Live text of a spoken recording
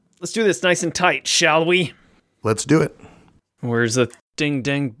Let's do this nice and tight, shall we? Let's do it. Where's the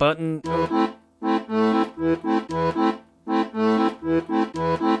ding-ding button?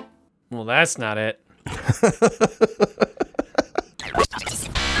 Well, that's not it.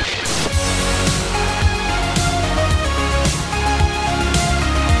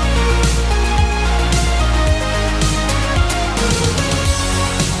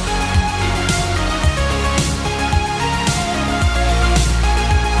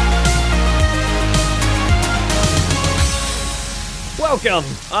 Welcome,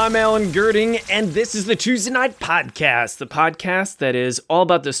 I'm Alan Girding, and this is the Tuesday Night Podcast, the podcast that is all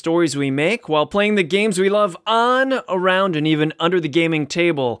about the stories we make while playing the games we love on, around, and even under the gaming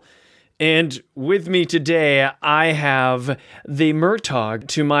table. And with me today, I have the Murtaugh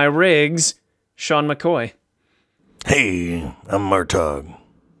to my Riggs, Sean McCoy. Hey, I'm Murtaugh.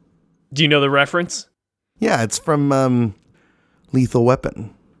 Do you know the reference? Yeah, it's from Lethal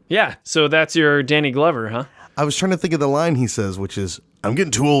Weapon. Yeah, so that's your Danny Glover, huh? I was trying to think of the line he says, which is, I'm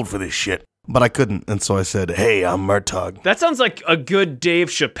getting too old for this shit. But I couldn't, and so I said, hey, I'm Murtaugh. That sounds like a good Dave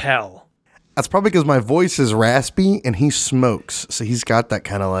Chappelle. That's probably because my voice is raspy, and he smokes. So he's got that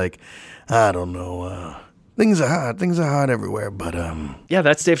kind of like, I don't know, things are hot everywhere, but Yeah,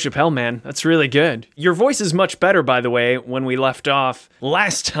 that's Dave Chappelle, man. That's really good. Your voice is much better, by the way, when we left off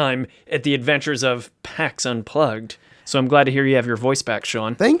last time at the adventures of PAX Unplugged. So I'm glad to hear you have your voice back,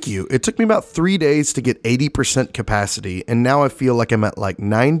 Sean. Thank you. It took me about 3 days to get 80% capacity, and now I feel like I'm at like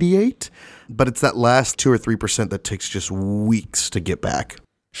 98, but it's that last 2 or 3% that takes just weeks to get back.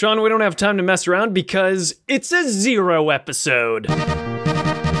 Sean, we don't have time to mess around because it's a zero episode.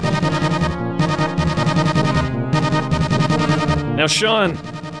 Now, Sean,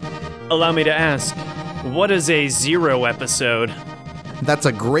 allow me to ask, what is a zero episode? That's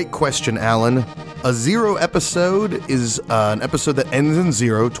a great question, Alan. A zero episode is an episode that ends in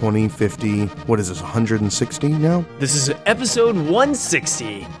 0, 20, 50, what is this, 160 now? This is episode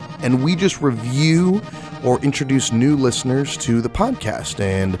 160. And we just review or introduce new listeners to the podcast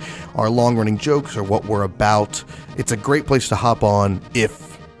and our long-running jokes or what we're about. It's a great place to hop on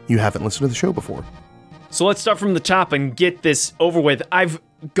if you haven't listened to the show before. So let's start from the top and get this over with. I've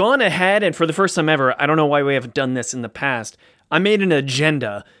gone ahead, and for the first time ever, I don't know why we haven't done this in the past, I made an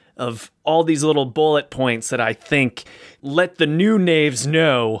agenda of all these little bullet points that I think let the new knaves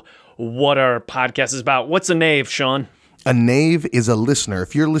know what our podcast is about. What's a knave, Sean? A knave is a listener.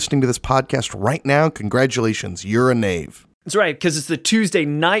 If you're listening to this podcast right now, congratulations, you're a knave. That's right, because it's the Tuesday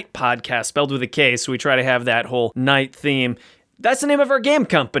Night Podcast, spelled with a K, so we try to have that whole night theme. That's the name of our game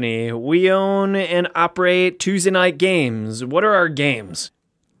company. We own and operate Tuesday Night Games. What are our games?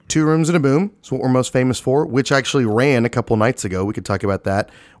 Two Rooms and a Boom is what we're most famous for, which actually ran a couple nights ago. We could talk about that.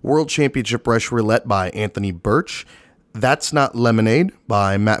 World Championship Rush Roulette by Anthony Birch. That's Not Lemonade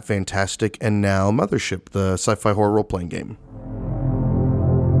by Matt Fantastic. And now Mothership, the sci-fi horror role-playing game.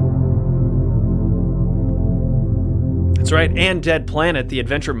 That's right, and Dead Planet, the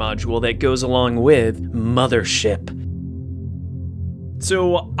adventure module that goes along with Mothership.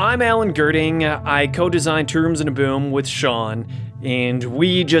 So I'm Alan Girding. I co-designed Two Rooms and a Boom with Sean. And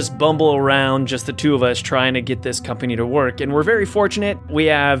we just bumble around, just the two of us, trying to get this company to work. And we're very fortunate. We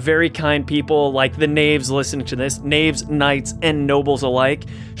have very kind people like the knaves listening to this. Knaves, knights, and nobles alike.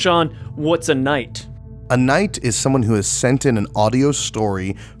 Sean, what's a knight? A knight is someone who has sent in an audio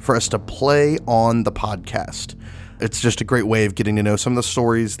story for us to play on the podcast. It's just a great way of getting to know some of the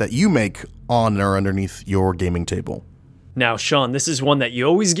stories that you make on or underneath your gaming table. Now, Sean, this is one that you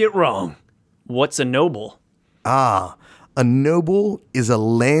always get wrong. What's a noble? A noble is a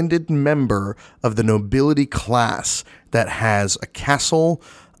landed member of the nobility class that has a castle,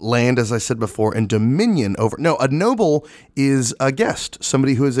 land, as I said before, and dominion over... No, a noble is a guest,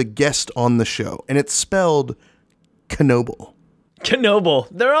 somebody who is a guest on the show, and it's spelled Knoble. Knoble.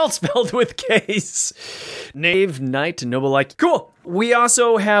 They're all spelled with K's. Knave, knight, noble-like. Cool. We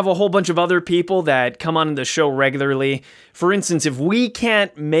also have a whole bunch of other people that come on the show regularly. For instance, if we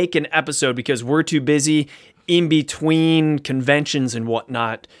can't make an episode because we're too busy in between conventions and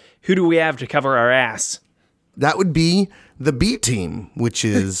whatnot, who do we have to cover our ass? That would be the B team, which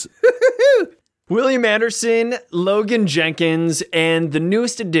is William Anderson, Logan Jenkins, and the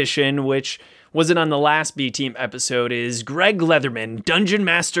newest addition, which wasn't on the last B Team episode, is Greg Leatherman, Dungeon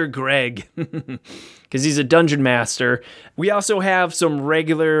Master Greg, because he's a dungeon master. We also have some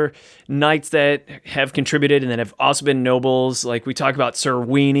regular knights that have contributed and that have also been nobles. Like we talk about Sir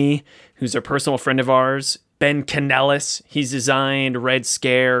Weenie, who's a personal friend of ours. Ben Canellis, he's designed Red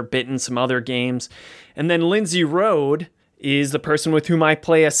Scare, Bitten, some other games. And then Lindsay Rode is the person with whom I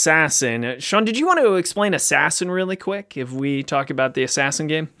play Assassin. Sean, did you want to explain Assassin really quick if we talk about the Assassin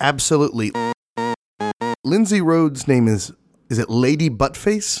game? Absolutely. Lindsay Rhodes' name is it Lady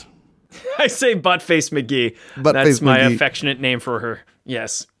Buttface? I say Buttface McGee. That's my affectionate name for her.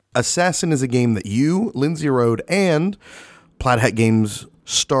 Yes. Assassin is a game that you, Lindsay Rhodes, and Plaid Hat Games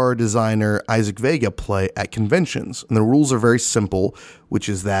star designer Isaac Vega play at conventions. And the rules are very simple, which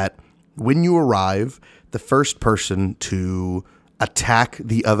is that when you arrive, the first person to attack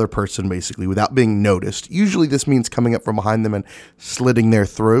the other person, basically, without being noticed, usually this means coming up from behind them and slitting their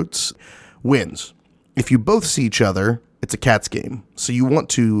throats, wins. If you both see each other, it's a cat's game. So you want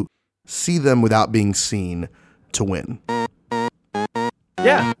to see them without being seen to win.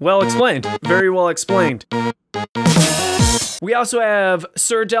 Yeah, well explained. Very well explained. We also have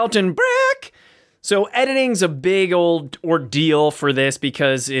Sir Delton Brick. So editing's a big old ordeal for this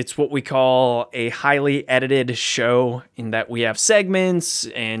because it's what we call a highly edited show in that we have segments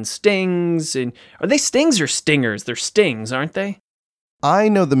and stings. And are they stings or stingers? They're stings, aren't they? I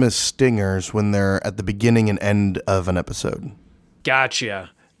know them as stingers when they're at the beginning and end of an episode.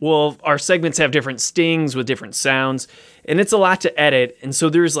 Gotcha. Well, our segments have different stings with different sounds, and it's a lot to edit, and so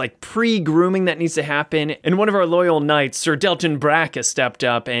there's like pre-grooming that needs to happen. And one of our loyal knights, Sir Delton Brack, has stepped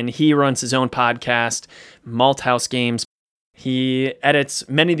up, and he runs his own podcast, Malthouse Games. He edits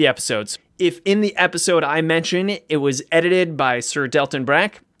many of the episodes. If in the episode I mention it was edited by Sir Delton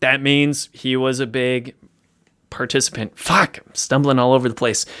Brack, that means he was a big participant. Fuck, I'm stumbling all over the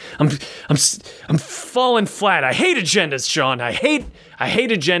place. I'm falling flat. I hate agendas, Sean. I hate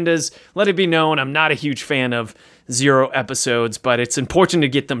agendas. Let it be known, I'm not a huge fan of 0 episodes, but it's important to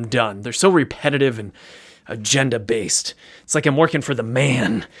get them done. They're so repetitive and agenda-based. It's like I'm working for the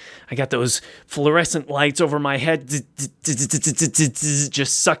man. I got those fluorescent lights over my head,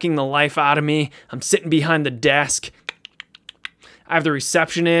 just sucking the life out of me. I'm sitting behind the desk. I have the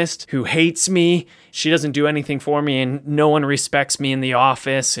receptionist who hates me. She doesn't do anything for me, and no one respects me in the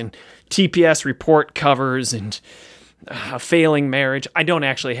office, and TPS report covers, and a failing marriage. I don't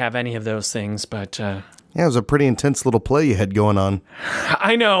actually have any of those things, but... Yeah, it was a pretty intense little play you had going on.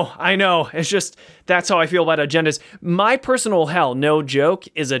 I know. It's just, that's how I feel about agendas. My personal hell, no joke,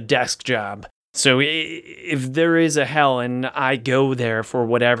 is a desk job. So if there is a hell and I go there for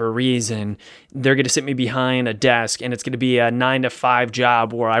whatever reason, they're going to sit me behind a desk, and it's going to be a 9 to 5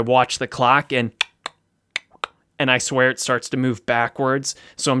 job where I watch the clock and I swear it starts to move backwards.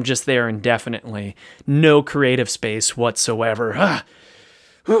 So I'm just there indefinitely. No creative space whatsoever.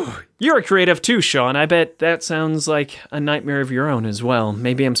 You're a creative too, Sean. I bet that sounds like a nightmare of your own as well.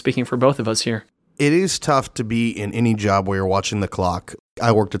 Maybe I'm speaking for both of us here. It is tough to be in any job where you're watching the clock.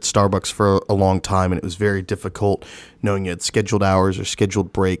 I worked at Starbucks for a long time, and it was very difficult knowing you had scheduled hours or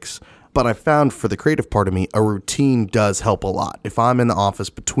scheduled breaks. But I found for the creative part of me, a routine does help a lot. If I'm in the office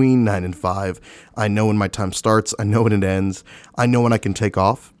between 9 and 5, I know when my time starts, I know when it ends, I know when I can take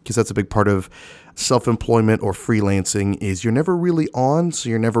off, because that's a big part of self-employment or freelancing is you're never really on, so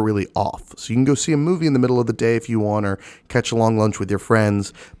you're never really off. So you can go see a movie in the middle of the day if you want, or catch a long lunch with your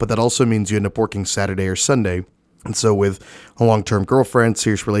friends, but that also means you end up working Saturday or Sunday. And so with a long-term girlfriend,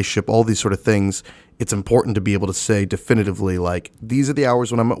 serious relationship, all these sort of things, it's important to be able to say definitively, like, these are the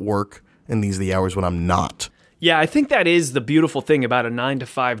hours when I'm at work and these are the hours when I'm not. Yeah, I think that is the beautiful thing about a 9 to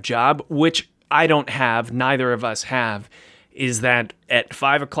 5 job, which I don't have, neither of us have, is that at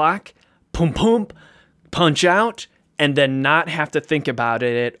 5 o'clock, boom, punch out, and then not have to think about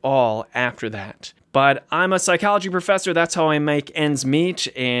it at all after that. But I'm a psychology professor. That's how I make ends meet,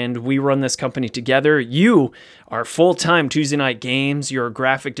 and we run this company together. You are full-time Tuesday Night Games. You're a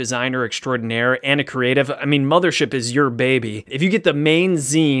graphic designer extraordinaire and a creative. I mean, Mothership is your baby. If you get the main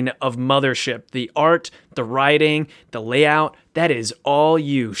zine of Mothership, the art, the writing, the layout, that is all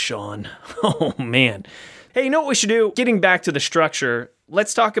you, Sean. Oh, man. Hey, you know what we should do? Getting back to the structure,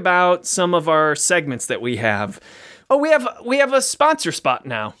 let's talk about some of our segments that we have. Oh, we have a sponsor spot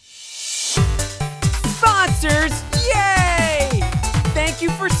now. Sponsors, yay! Thank you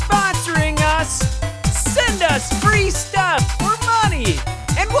for sponsoring us. Send us free stuff or money,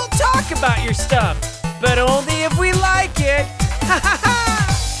 and we'll talk about your stuff, but only if we like it.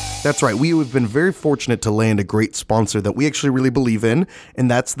 That's right. We have been very fortunate to land a great sponsor that we actually really believe in, and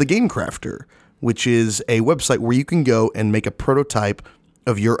that's the Game Crafter, which is a website where you can go and make a prototype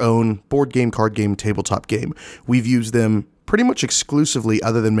of your own board game, card game, tabletop game. We've used them pretty much exclusively,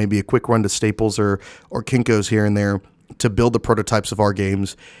 other than maybe a quick run to Staples or Kinko's here and there, to build the prototypes of our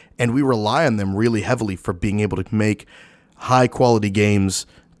games. And we rely on them really heavily for being able to make high quality games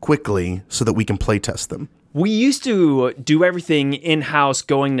quickly so that we can play test them. We used to do everything in-house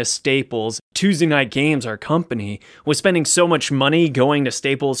going to Staples. Tuesday Night Games, our company, was spending so much money going to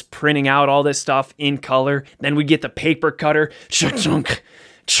Staples, printing out all this stuff in color. Then we'd get the paper cutter, chunk,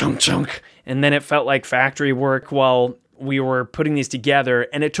 and then it felt like factory work while we were putting these together.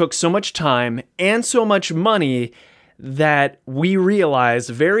 And it took so much time and so much money that we realized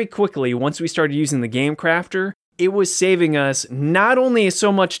very quickly once we started using the Game Crafter, it was saving us not only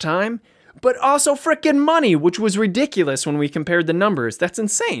so much time, but also frickin' money, which was ridiculous when we compared the numbers. That's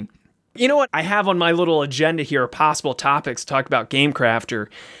insane. You know what I have on my little agenda here, possible topics to talk about Game Crafter,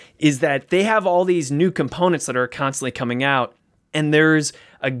 is that they have all these new components that are constantly coming out. And there's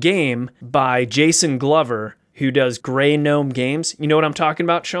a game by Jason Glover who does Grey Gnome Games. You know what I'm talking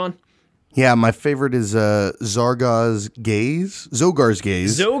about, Sean? Yeah, my favorite is Zogar's Gaze.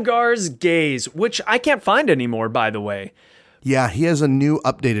 Zogar's Gaze, which I can't find anymore, by the way. Yeah, he has a new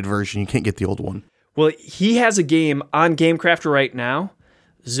updated version. You can't get the old one. Well, he has a game on Game Crafter right now,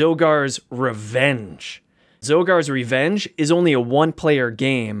 Zogar's Revenge. Zogar's Revenge is only a one-player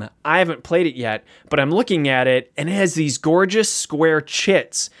game. I haven't played it yet, but I'm looking at it, and it has these gorgeous square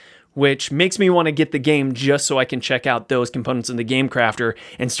chits, which makes me want to get the game just so I can check out those components in the Game Crafter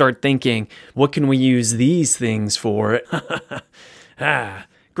and start thinking, what can we use these things for?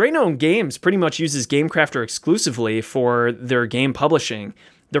 Grey Gnome Games pretty much uses Game Crafter exclusively for their game publishing.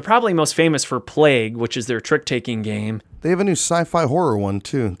 They're probably most famous for Plague, which is their trick-taking game. They have a new sci-fi horror one,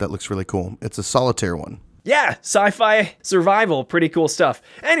 too, that looks really cool. It's a solitaire one. Yeah, sci-fi survival, pretty cool stuff.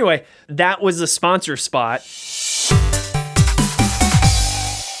 Anyway, that was the sponsor spot. Sean.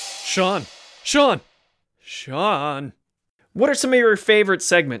 What are some of your favorite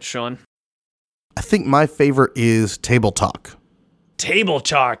segments, Sean? I think my favorite is Table Talk. Table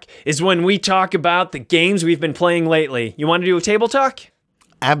Talk is when we talk about the games we've been playing lately. You want to do a Table Talk?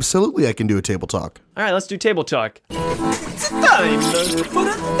 Absolutely, I can do a Table Talk. All right, let's do Table Talk. It's time for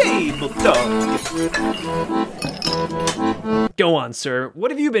a Table Talk. Go on, sir.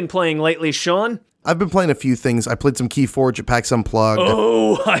 What have you been playing lately, Sean? I've been playing a few things. I played some Keyforge at PAX Unplugged.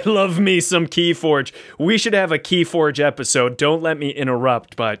 Oh, I love me some Keyforge. We should have a Keyforge episode. Don't let me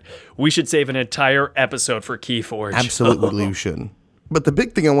interrupt, but we should save an entire episode for Keyforge. Absolutely, you should. But the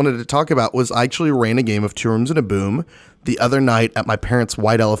big thing I wanted to talk about was I actually ran a game of Two Rooms and a Boom the other night at my parents'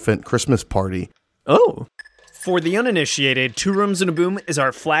 White Elephant Christmas party. Oh. For the uninitiated, Two Rooms and a Boom is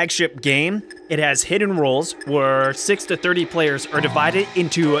our flagship game. It has hidden roles where 6 to 30 players are divided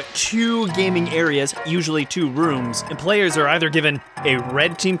into 2 gaming areas, usually 2 rooms, and players are either given a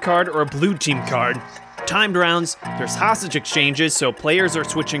red team card or a blue team card. Timed rounds, there's hostage exchanges, so players are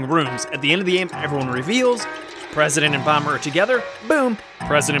switching rooms. At the end of the game, everyone reveals. President and Bomber are together. Boom.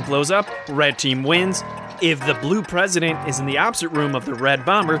 President blows up. Red team wins. If the blue president is in the opposite room of the red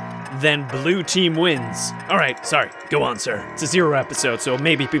bomber, then blue team wins. All right, sorry. Go on, sir. It's a 0 episode, so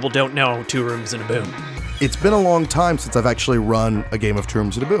maybe people don't know Two Rooms and a Boom. It's been a long time since I've actually run a game of Two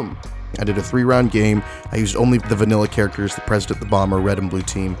Rooms and a Boom. I did a 3-round game. I used only the vanilla characters, the president, the bomber, red and blue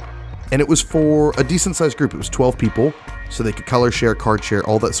team. And it was for a decent-sized group. It was 12 people, so they could color share, card share,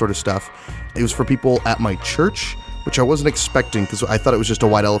 all that sort of stuff. It was for people at my church, which I wasn't expecting because I thought it was just a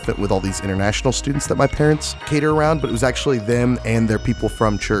white elephant with all these international students that my parents cater around, but it was actually them and their people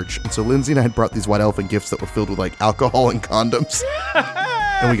from church. And so Lindsay and I had brought these white elephant gifts that were filled with like alcohol and condoms.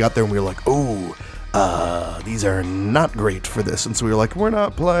 And we got there and we were like, these are not great for this. And so we were like, we're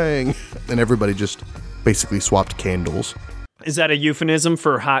not playing. And everybody just basically swapped candles. Is that a euphemism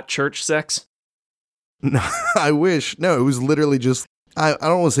for hot church sex? No, I wish. No, it was literally just, I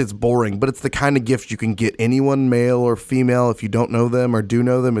don't want to say it's boring, but it's the kind of gift you can get anyone, male or female, if you don't know them or do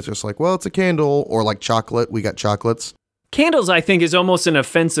know them. It's just like, well, it's a candle, or like chocolate. We got chocolates. Candles, I think, is almost an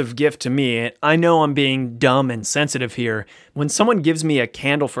offensive gift to me. I know I'm being dumb and sensitive here. When someone gives me a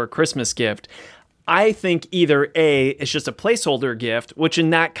candle for a Christmas gift, I think either A, it's just a placeholder gift, which in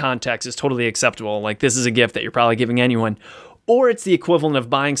that context is totally acceptable. Like, this is a gift that you're probably giving anyone. Or it's the equivalent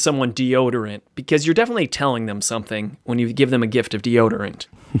of buying someone deodorant, because you're definitely telling them something when you give them a gift of deodorant.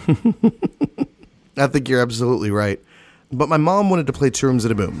 I think you're absolutely right. But my mom wanted to play Two Rooms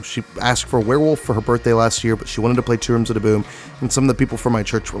and a Boom. She asked for Werewolf for her birthday last year, but she wanted to play Two Rooms and a Boom. And some of the people from my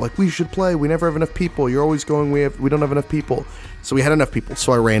church were like, we should play. We never have enough people. You're always going, we don't have enough people. So we had enough people,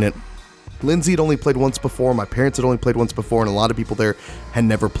 so I ran it. Lindsay had only played once before. My parents had only played once before, and a lot of people there had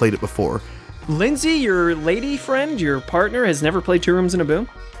never played it before. Lindsay, your lady friend, your partner, has never played Two Rooms and a Boom?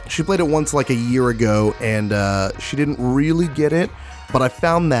 She played it once like a year ago, and she didn't really get it. But I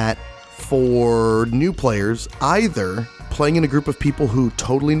found that for new players, either playing in a group of people who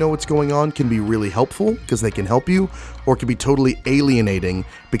totally know what's going on can be really helpful because they can help you, or it can be totally alienating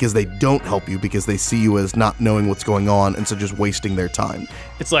because they don't help you because they see you as not knowing what's going on and so just wasting their time.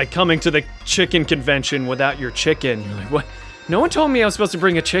 It's like coming to the chicken convention without your chicken. You're like, what? No one told me I was supposed to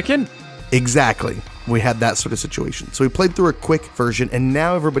bring a chicken? Exactly. We had that sort of situation. So we played through a quick version, and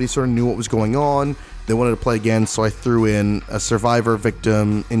now everybody sort of knew what was going on. They wanted to play again, so I threw in a survivor,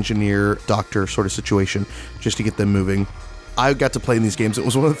 victim, engineer, doctor sort of situation just to get them moving. I got to play in these games. It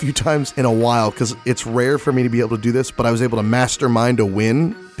was one of the few times in a while, because it's rare for me to be able to do this, but I was able to mastermind a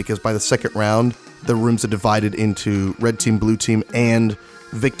win, because by the second round, the rooms are divided into red team, blue team, and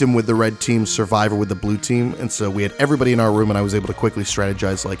victim with the red team, survivor with the blue team. And so we had everybody in our room, and I was able to quickly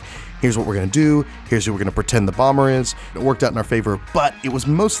strategize, like, here's what we're going to do, here's who we're going to pretend the bomber is. It worked out in our favor, but it was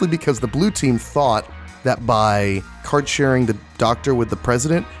mostly because the blue team thought that by card sharing the doctor with the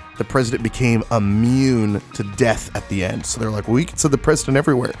president became immune to death at the end. So they're like, well, we can send the president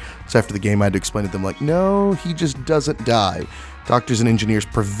everywhere. So after the game, I had to explain to them, like, no, he just doesn't die. Doctors and engineers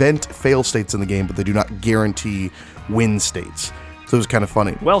prevent fail states in the game, but they do not guarantee win states. So it was kind of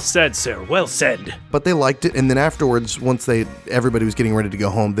funny. Well said, sir. Well said. But they liked it, and then afterwards, once everybody was getting ready to go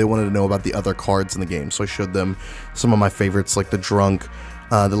home, they wanted to know about the other cards in the game. So I showed them some of my favorites, like the drunk,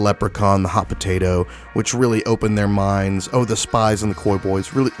 the leprechaun, the hot potato, which really opened their minds. Oh, the spies and the coy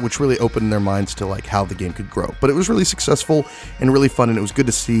boys, which really opened their minds to like how the game could grow. But it was really successful and really fun, and it was good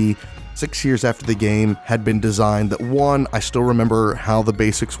to see 6 years after the game had been designed that, one, I still remember how the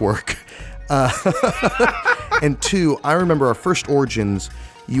basics work. And two, I remember our first Origins,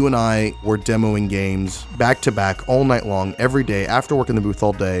 you and I were demoing games back to back all night long, every day, after working the booth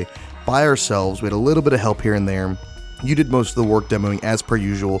all day, by ourselves. We had a little bit of help here and there. You did most of the work demoing as per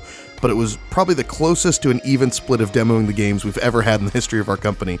usual, but it was probably the closest to an even split of demoing the games we've ever had in the history of our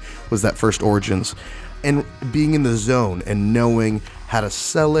company, was that first Origins. And being in the zone and knowing how to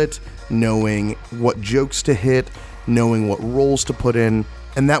sell it, knowing what jokes to hit, knowing what roles to put in,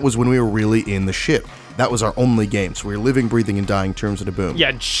 and that was when we were really in the shit. That was our only game, so we were living, breathing, and dying Terms in a Boom.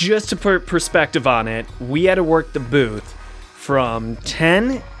 Yeah, just to put perspective on it, we had to work the booth from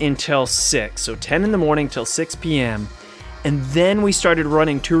 10 until 6, so 10 in the morning till 6 p.m., and then we started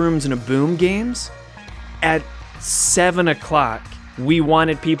running Two Rooms in a Boom games at 7 o'clock. We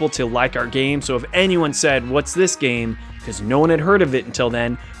wanted people to like our game, so if anyone said, what's this game? Because no one had heard of it until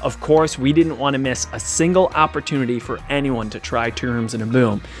then, of course, we didn't want to miss a single opportunity for anyone to try Two Rooms in a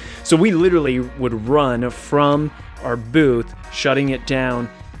Boom. So we literally would run from our booth, shutting it down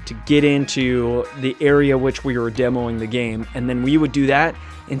to get into the area which we were demoing the game. And then we would do that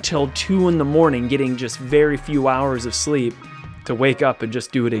until 2 in the morning, getting just very few hours of sleep to wake up and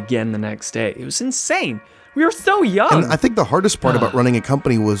just do it again the next day. It was insane. We were so young. And I think the hardest part about running a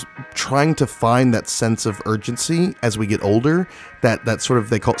company was trying to find that sense of urgency as we get older, that sort of,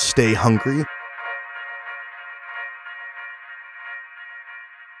 they call it stay hungry.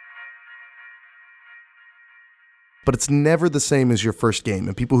 But it's never the same as your first game.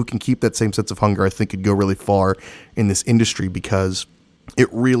 And people who can keep that same sense of hunger, I think, could go really far in this industry because it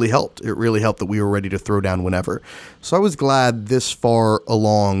really helped. It really helped that we were ready to throw down whenever. So I was glad this far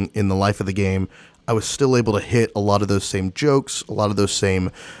along in the life of the game, I was still able to hit a lot of those same jokes, a lot of those same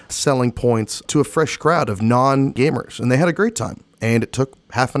selling points to a fresh crowd of non-gamers. And they had a great time. And it took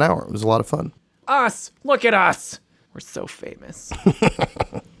half an hour. It was a lot of fun. Us! Look at us! We're so famous.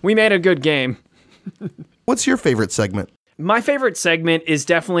 We made a good game. What's your favorite segment? My favorite segment is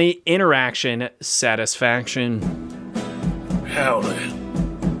definitely Interaction Satisfaction. Howdy.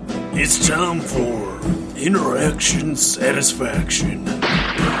 It's time for Interaction Satisfaction.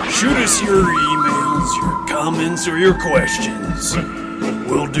 Shoot us your emails, your comments, or your questions.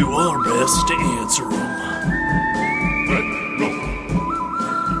 We'll do our best to answer them.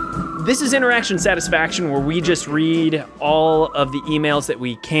 This is Interaction Satisfaction, where we just read all of the emails that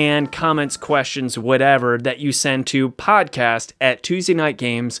we can, comments, questions, whatever, that you send to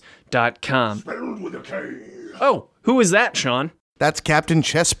podcast@TuesdayNightGames.com. Spelled with a K. Oh, who is that, Sean? That's Captain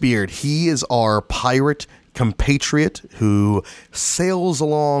Chessbeard. He is our pirate compatriot who sails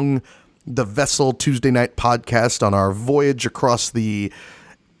along the vessel Tuesday Night Podcast on our voyage across the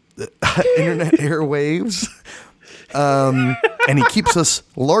internet airwaves. And he keeps us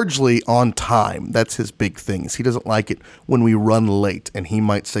largely on time. That's his big thing. He doesn't like it when we run late, and he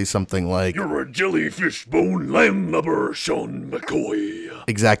might say something like, You're a jellyfish bone lamb lubber, Sean McCoy.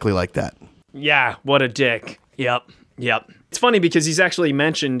 Exactly like that. Yeah, what a dick. Yep. It's funny because he's actually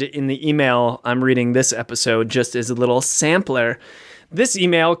mentioned in the email I'm reading this episode just as a little sampler. This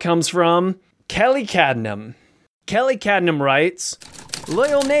email comes from Kelly Cadnam. Kelly Cadnam writes,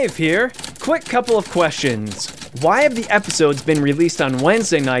 Loyal Knave here. Quick couple of questions. Why have the episodes been released on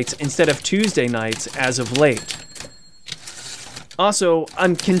Wednesday nights instead of Tuesday nights as of late? Also,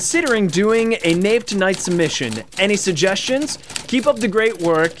 I'm considering doing a Nave Tonight submission. Any suggestions? Keep up the great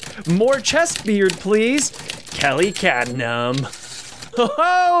work. More Chestbeard, please. Kelly Cadnam.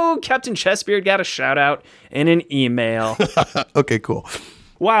 Oh, Captain Chestbeard got a shout out in an email. Okay, cool.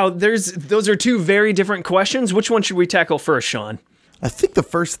 Wow, those are two very different questions. Which one should we tackle first, Sean? I think the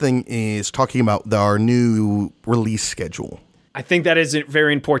first thing is talking about our new release schedule. I think that is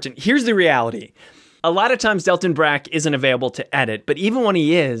very important. Here's the reality. A lot of times Delton Brack isn't available to edit, but even when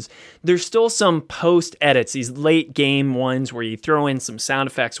he is, there's still some post edits, these late game ones where you throw in some sound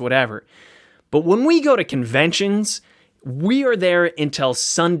effects, whatever. But when we go to conventions, we are there until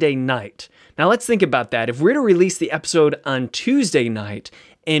Sunday night. Now let's think about that. If we're to release the episode on Tuesday night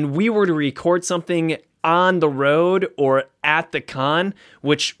and we were to record something on the road or at the con,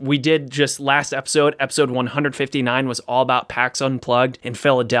 which we did just last episode 159 was all about PAX Unplugged in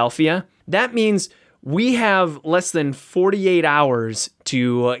Philadelphia. That means we have less than 48 hours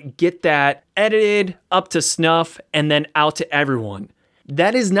to get that edited, up to snuff, and then out to everyone.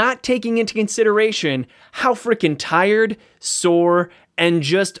 That is not taking into consideration how freaking tired, sore, and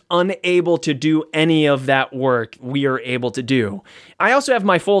just unable to do any of that work we are able to do. I also have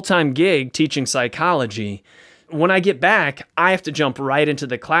my full-time gig teaching psychology. When I get back, I have to jump right into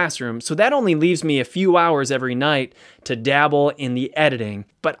the classroom, so that only leaves me a few hours every night to dabble in the editing.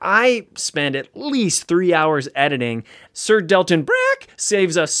 But I spend at least 3 hours editing. Sir Delton Brack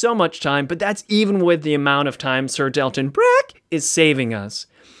saves us so much time, but that's even with the amount of time Sir Delton Brack is saving us.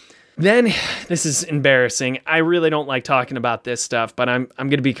 Then, this is embarrassing. I really don't like talking about this stuff, but I'm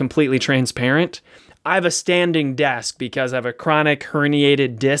going to be completely transparent. I have a standing desk because I have a chronic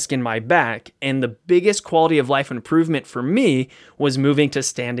herniated disc in my back, and the biggest quality of life improvement for me was moving to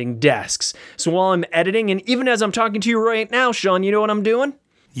standing desks. So while I'm editing, and even as I'm talking to you right now, Sean, you know what I'm doing?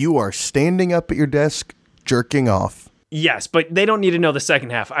 You are standing up at your desk, jerking off. Yes, but they don't need to know the second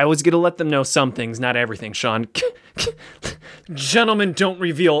half. I was going to let them know some things, not everything, Sean. Gentlemen don't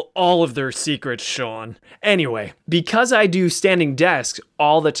reveal all of their secrets, Sean. Anyway, because I do standing desks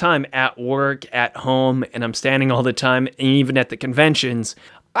all the time at work, at home, and I'm standing all the time, and even at the conventions,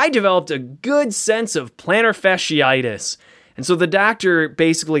 I developed a good sense of plantar fasciitis. And so the doctor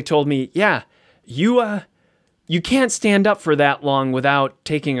basically told me, yeah, you can't stand up for that long without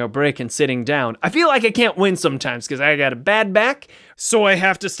taking a break and sitting down. I feel like I can't win sometimes because I got a bad back, so I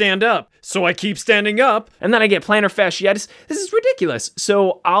have to stand up. So I keep standing up, and then I get plantar fasciitis. This is ridiculous.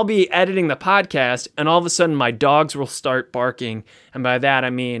 So I'll be editing the podcast, and all of a sudden my dogs will start barking. And by that, I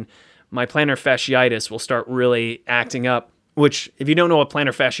mean my plantar fasciitis will start really acting up, which, if you don't know what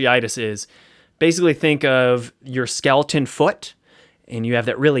plantar fasciitis is, basically think of your skeleton foot, and you have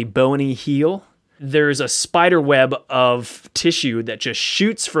that really bony heel. There's a spider web of tissue that just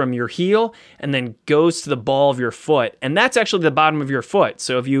shoots from your heel and then goes to the ball of your foot. And that's actually the bottom of your foot.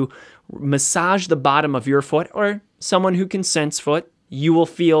 So if you massage the bottom of your foot, or someone who can sense foot, you will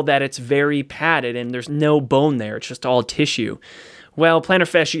feel that it's very padded and there's no bone there. It's just all tissue. Well, plantar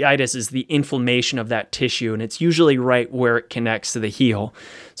fasciitis is the inflammation of that tissue, and it's usually right where it connects to the heel.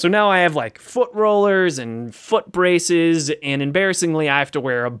 So now I have like foot rollers and foot braces, and embarrassingly, I have to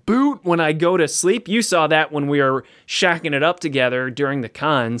wear a boot when I go to sleep. You saw that when we were shacking it up together during the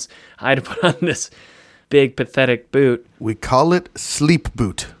cons. I had to put on this big, pathetic boot. We call it sleep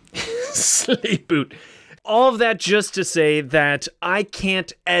boot. Sleep boot. All of that just to say that I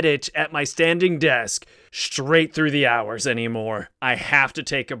can't edit at my standing desk straight through the hours anymore. I have to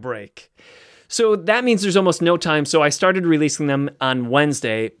take a break. So that means there's almost no time. So I started releasing them on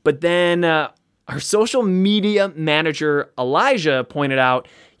Wednesday, but then our social media manager, Elijah, pointed out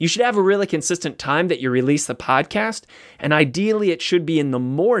you should have a really consistent time that you release the podcast. And ideally it should be in the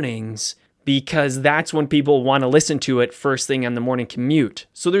mornings, because that's when people want to listen to it first thing on the morning commute.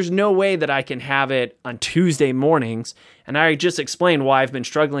 So there's no way that I can have it on Tuesday mornings. And I just explained why I've been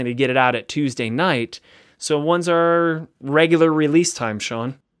struggling to get it out at Tuesday night. So when's our regular release time,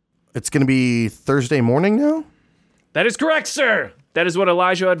 Sean? It's going to be Thursday morning now? That is correct, sir. That is what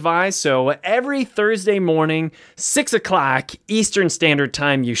Elijah advised. So every Thursday morning, 6 o'clock Eastern Standard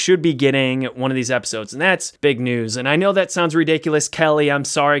Time, you should be getting one of these episodes. And that's big news. And I know that sounds ridiculous, Kelly. I'm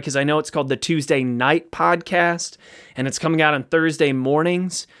sorry, because I know it's called the Tuesday Night Podcast, and it's coming out on Thursday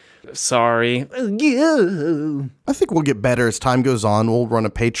mornings. Sorry. I think we'll get better as time goes on. We'll run a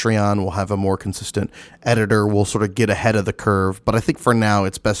Patreon. We'll have a more consistent editor. We'll sort of get ahead of the curve. But I think for now,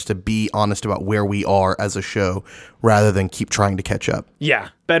 it's best to be honest about where we are as a show rather than keep trying to catch up. Yeah,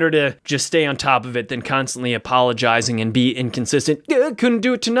 better to just stay on top of it than constantly apologizing and be inconsistent. Couldn't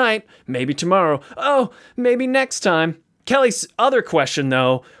do it tonight. Maybe tomorrow. Oh, maybe next time. Kelly's other question,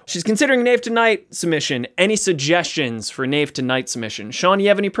 though, she's considering Knave to Knight submission. Any suggestions for Knave to Knight submission? Sean, you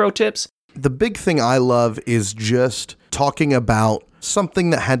have any pro tips? The big thing I love is just talking about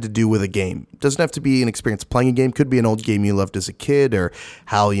something that had to do with a game. It doesn't have to be an experience playing a game. Could be an old game you loved as a kid, or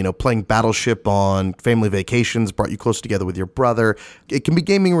how, playing Battleship on family vacations brought you closer together with your brother. It can be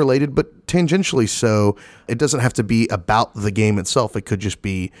gaming related, but tangentially so. It doesn't have to be about the game itself. It could just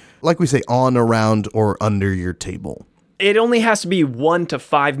be, like we say, on, around, or under your table. It only has to be 1 to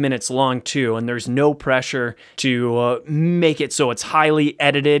 5 minutes long, too, and there's no pressure to make it so it's highly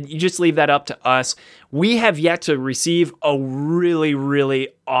edited. You just leave that up to us. We have yet to receive a really, really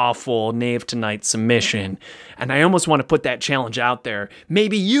awful Knave to Knight submission, and I almost want to put that challenge out there.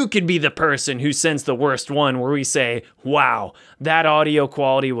 Maybe you could be the person who sends the worst one where we say, wow, that audio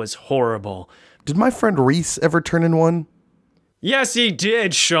quality was horrible. Did my friend Reese ever turn in one? Yes, he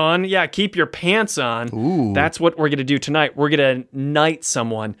did, Sean. Yeah, keep your pants on. Ooh. That's what we're going to do tonight. We're going to knight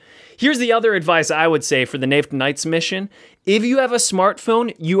someone. Here's the other advice I would say for the Knave to Knight submission. If you have a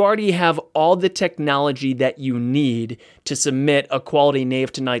smartphone, you already have all the technology that you need to submit a quality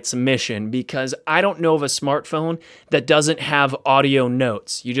Knave to Knight submission, because I don't know of a smartphone that doesn't have audio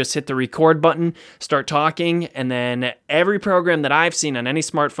notes. You just hit the record button, start talking, and then every program that I've seen on any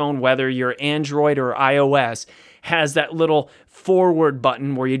smartphone, whether you're Android or iOS, has that little forward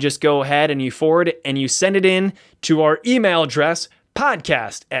button where you just go ahead and you forward and you send it in to our email address,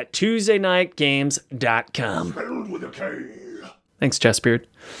 podcast@TuesdayNightGames.com. Spelled with a K. Thanks, Chessbeard.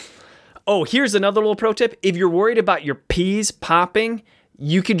 Oh, here's another little pro tip. If you're worried about your peas popping,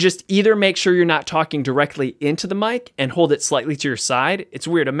 you could just either make sure you're not talking directly into the mic and hold it slightly to your side. It's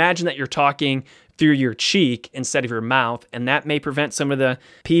weird. Imagine that you're talking through your cheek instead of your mouth, and that may prevent some of the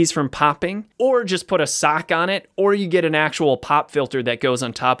peas from popping. Or just put a sock on it, or you get an actual pop filter that goes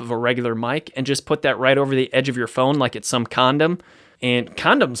on top of a regular mic and just put that right over the edge of your phone like it's some condom. And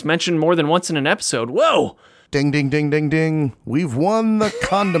condoms mentioned more than once in an episode. Whoa! Ding, ding, ding, ding, ding. We've won the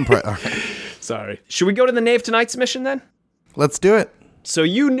condom prize. Sorry. Should we go to the Knave to Knight submission then? Let's do it. So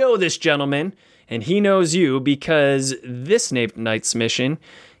you know this gentleman, and he knows you, because this Knave to Knight submission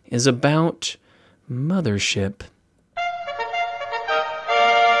is about Mothership.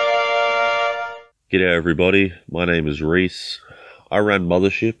 G'day everybody, my name is Reese. I ran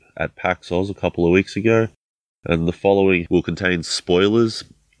Mothership at PAX Oz a couple of weeks ago, and the following will contain spoilers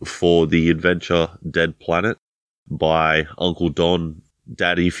for the adventure Dead Planet by Uncle Don,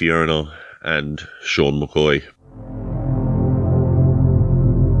 Daddy Fiona, and Sean McCoy.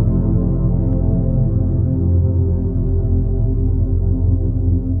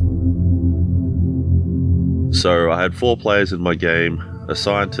 So I had 4 players in my game, a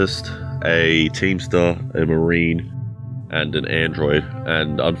scientist, a teamster, a marine, and an android.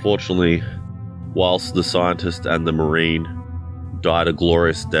 And unfortunately, whilst the scientist and the marine died a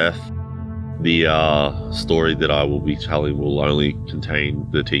glorious death, the story that I will be telling will only contain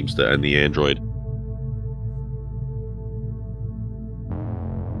the teamster and the android.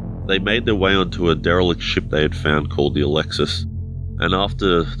 They made their way onto a derelict ship they had found called the Alexis, and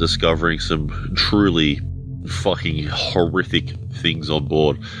after discovering some truly fucking horrific things on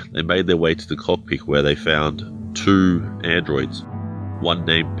board, they made their way to the cockpit where they found 2 androids, one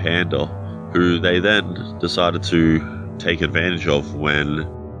named Panda, who they then decided to take advantage of when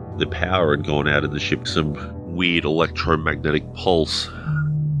the power had gone out in the ship. Some weird electromagnetic pulse,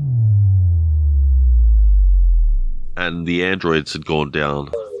 and the androids had gone down.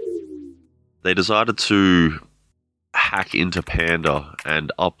 They decided to hack into Panda and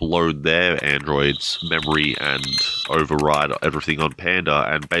upload their android's memory and override everything on Panda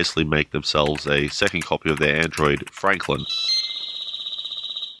and basically make themselves a second copy of their android, Franklin.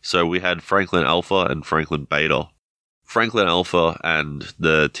 So we had Franklin Alpha and Franklin Beta. Franklin Alpha and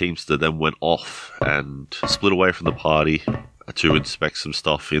the teamster then went off and split away from the party to inspect some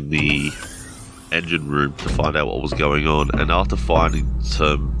stuff in the engine room to find out what was going on, and after finding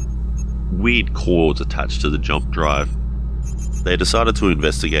some weird cords attached to the jump drive, they decided to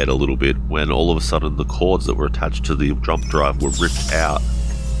investigate a little bit when all of a sudden the cords that were attached to the jump drive were ripped out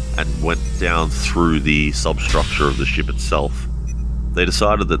and went down through the substructure of the ship itself. They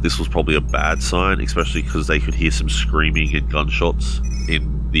decided that this was probably a bad sign, especially because they could hear some screaming and gunshots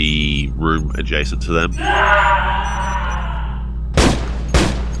in the room adjacent to them.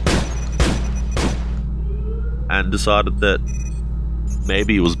 and decided that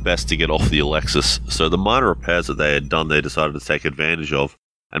maybe it was best to get off the Alexis. So the minor repairs that they had done, they decided to take advantage of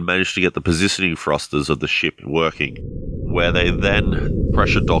and managed to get the positioning thrusters of the ship working, where they then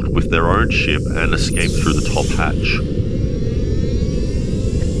pressure docked with their own ship and escaped through the top hatch.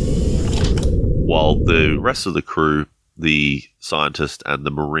 While the rest of the crew, the scientist and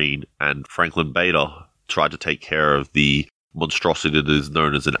the Marine and Franklin Beta, tried to take care of the monstrosity that is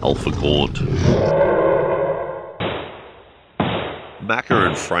known as an Alpha Gaunt. Macca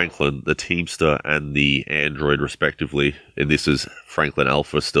and Franklin, the Teamster and the android respectively, and this is Franklin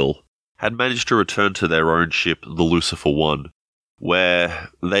Alpha still, had managed to return to their own ship, the Lucifer 1, where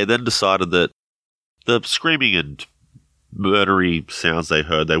they then decided that the screaming and murdery sounds they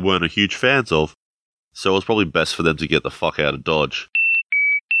heard they weren't a huge fans of, so it was probably best for them to get the fuck out of Dodge.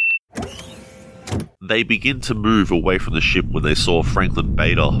 They begin to move away from the ship when they saw Franklin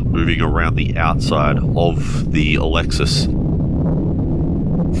Beta moving around the outside of the Alexis.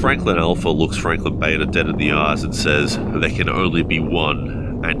 Franklin Alpha looks Franklin Beta dead in the eyes and says, "There can only be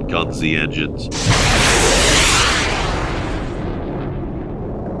one," and guns the engines.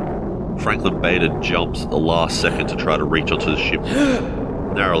 Franklin Beta jumps at the last second to try to reach onto the ship,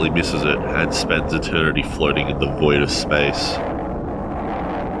 narrowly misses it, and spends eternity floating in the void of space.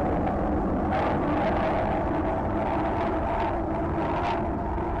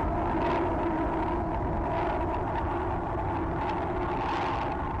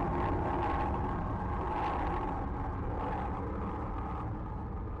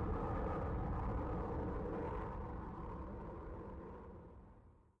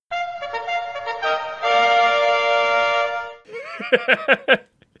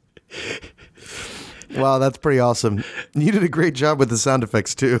 Wow, that's pretty awesome. You did a great job with the sound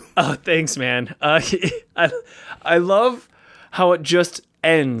effects, too. Oh, thanks, man. I love how it just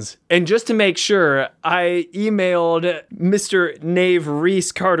ends. And just to make sure, I emailed Mr. Nave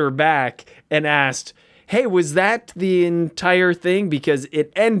Reese Carter back and asked, hey, was that the entire thing? Because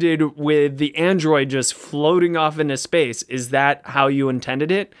it ended with the android just floating off into space. Is that how you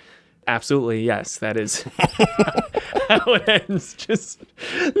intended it? Absolutely, yes, that is how it ends. Just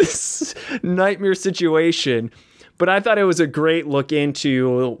this nightmare situation. But I thought it was a great look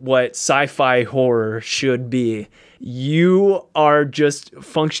into what sci-fi horror should be. You are just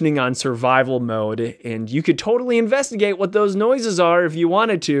functioning on survival mode, and you could totally investigate what those noises are if you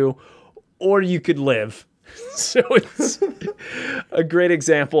wanted to, or you could live. So it's a great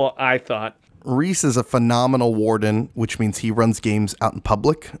example, I thought. Reese is a phenomenal warden, which means he runs games out in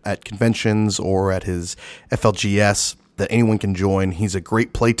public at conventions or at his FLGS that anyone can join. He's a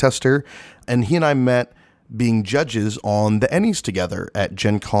great playtester, and he and I met being judges on the Ennies together at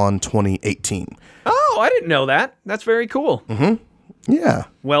Gen Con 2018. Oh, I didn't know that. That's very cool. Mm-hmm. Yeah.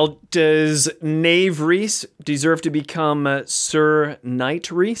 Well, does Nave Reese deserve to become Sir Knight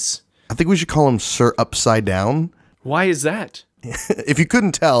Reese? I think we should call him Sir Upside Down. Why is that? If you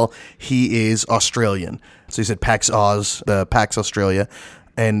couldn't tell, he is Australian. So he said PAX Oz, PAX Australia,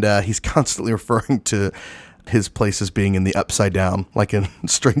 and he's constantly referring to his place as being in the Upside Down, like in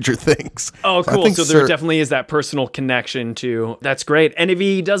Stranger Things. Oh, cool. So there definitely is that personal connection too. That's great. And if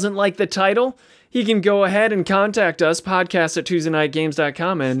he doesn't like the title, he can go ahead and contact us,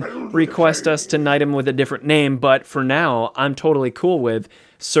 podcast@TuesdayNightGames.com, and request us to knight him with a different name. But for now, I'm totally cool with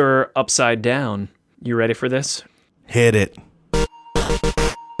Sir Upside Down. You ready for this? Hit it.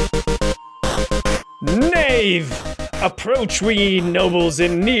 Knave, approach we nobles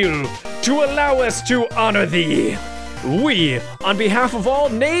and kneel to allow us to honor thee. We, on behalf of all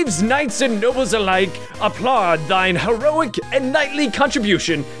knaves, knights, and nobles alike, applaud thine heroic and knightly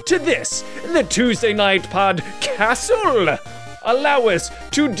contribution to this, the Tuesday Night Podcastle. Allow us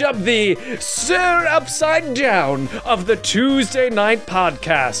to dub thee Sir Upside Down of the Tuesday Night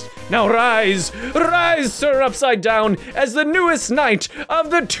Podcast. Now rise, rise, Sir Upside Down, as the newest knight of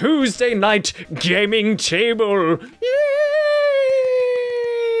the Tuesday Night Gaming Table. Yay!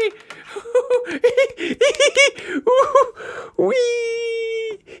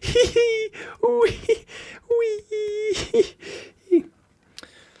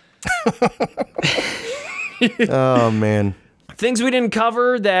 Oh, man. Things we didn't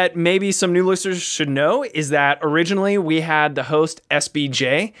cover that maybe some new listeners should know is that originally we had the host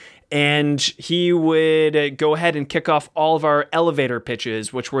SBJ, and he would go ahead and kick off all of our elevator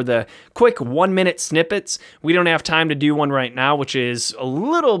pitches, which were the quick 1-minute snippets. We don't have time to do one right now, which is a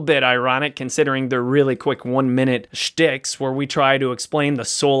little bit ironic considering they're really quick 1-minute shticks where we try to explain the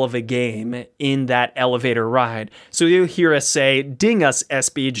soul of a game in that elevator ride. So you'll hear us say, "Ding us,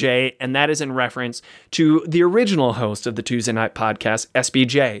 SBJ," and that is in reference to the original host of the Tuesday Night Podcast,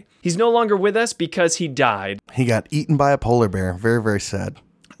 SBJ. He's no longer with us because he died. He got eaten by a polar bear. Very, very sad.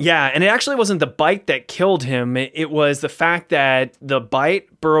 Yeah, and it actually wasn't the bite that killed him. It was the fact that the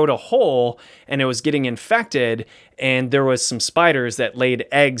bite burrowed a hole and it was getting infected, and there was some spiders that laid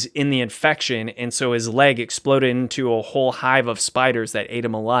eggs in the infection, and so his leg exploded into a whole hive of spiders that ate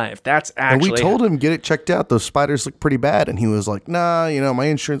him alive. That's actually... And we told him, get it checked out. Those spiders look pretty bad. And he was like, nah, my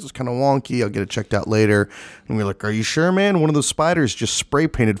insurance is kind of wonky. I'll get it checked out later. And we were like, are you sure, man? One of those spiders just spray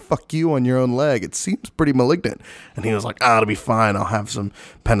painted "fuck you" on your own leg. It seems pretty malignant. And he was like, it'll be fine. I'll have some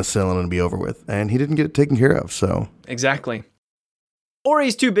penicillin and it'll be over with. And he didn't get it taken care of, so... Exactly. Or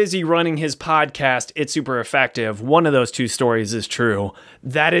he's too busy running his podcast, It's Super Effective. One of those two stories is true.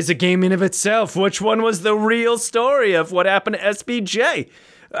 That is a game in of itself. Which one was the real story of what happened to SBJ?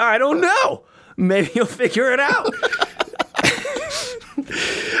 I don't know. Maybe you'll figure it out.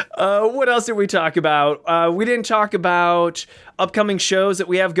 What else did we talk about? We didn't talk about upcoming shows that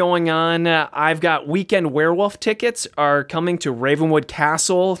we have going on. I've got Weekend Werewolf tickets are coming to Ravenwood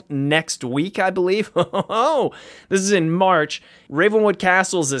Castle next week, I believe. Oh, this is in March. Ravenwood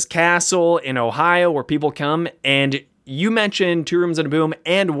Castle is this castle in Ohio where people come, and you mentioned Two Rooms and a Boom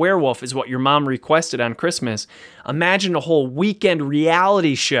and Werewolf is what your mom requested on Christmas. Imagine a whole weekend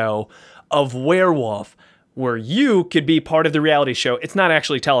reality show of Werewolf, where you could be part of the reality show. It's not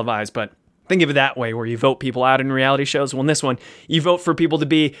actually televised, but think of it that way, where you vote people out in reality shows. Well, in this one, you vote for people to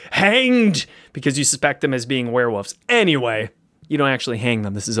be hanged because you suspect them as being werewolves. Anyway, you don't actually hang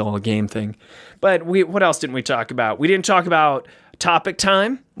them. This is all a game thing. But what else didn't we talk about? We didn't talk about Topic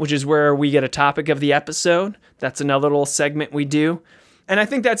Time, which is where we get a topic of the episode. That's another little segment we do. And I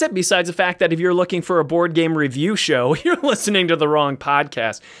think that's it, besides the fact that if you're looking for a board game review show, you're listening to the wrong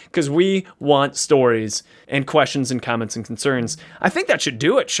podcast, because we want stories and questions and comments and concerns. I think that should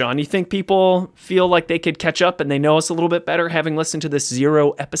do it, Sean. You think people feel like they could catch up and they know us a little bit better having listened to this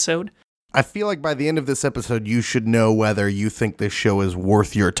 0 episode? I feel like by the end of this episode, you should know whether you think this show is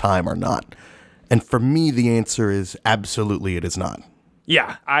worth your time or not. And for me, the answer is absolutely it is not.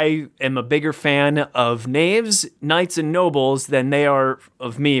 Yeah, I am a bigger fan of knaves, knights, and nobles than they are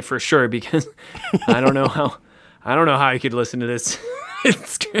of me for sure, because I don't know how you could listen to this.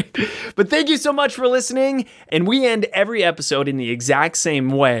 It's great. But thank you so much for listening, and we end every episode in the exact same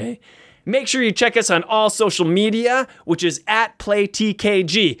way. Make sure you check us on all social media, which is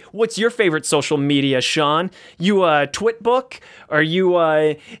 @PlayTKG. What's your favorite social media, Sean? You a Twitbook? Are you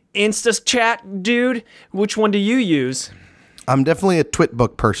a InstaChat dude? Which one do you use? I'm definitely a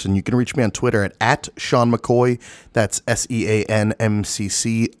Twitbook person. You can reach me on Twitter at Sean McCoy. That's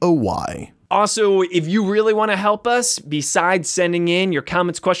SeanMccoy. Also, if you really want to help us, besides sending in your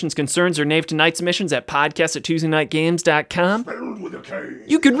comments, questions, concerns, or Knave to Night submissions at podcast@TuesdayNightGames.com,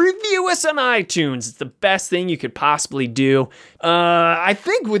 you could review us on iTunes. It's the best thing you could possibly do. I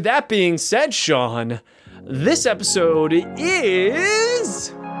think with that being said, Sean, this episode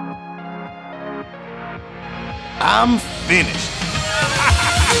is... I'm finished.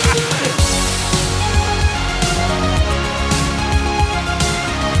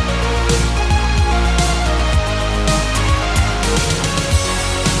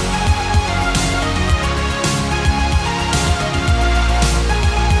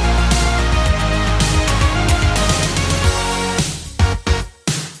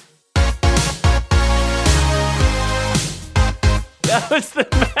 That was the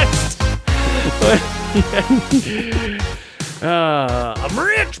best. I'm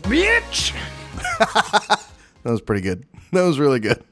rich, bitch. That was pretty good. That was really good.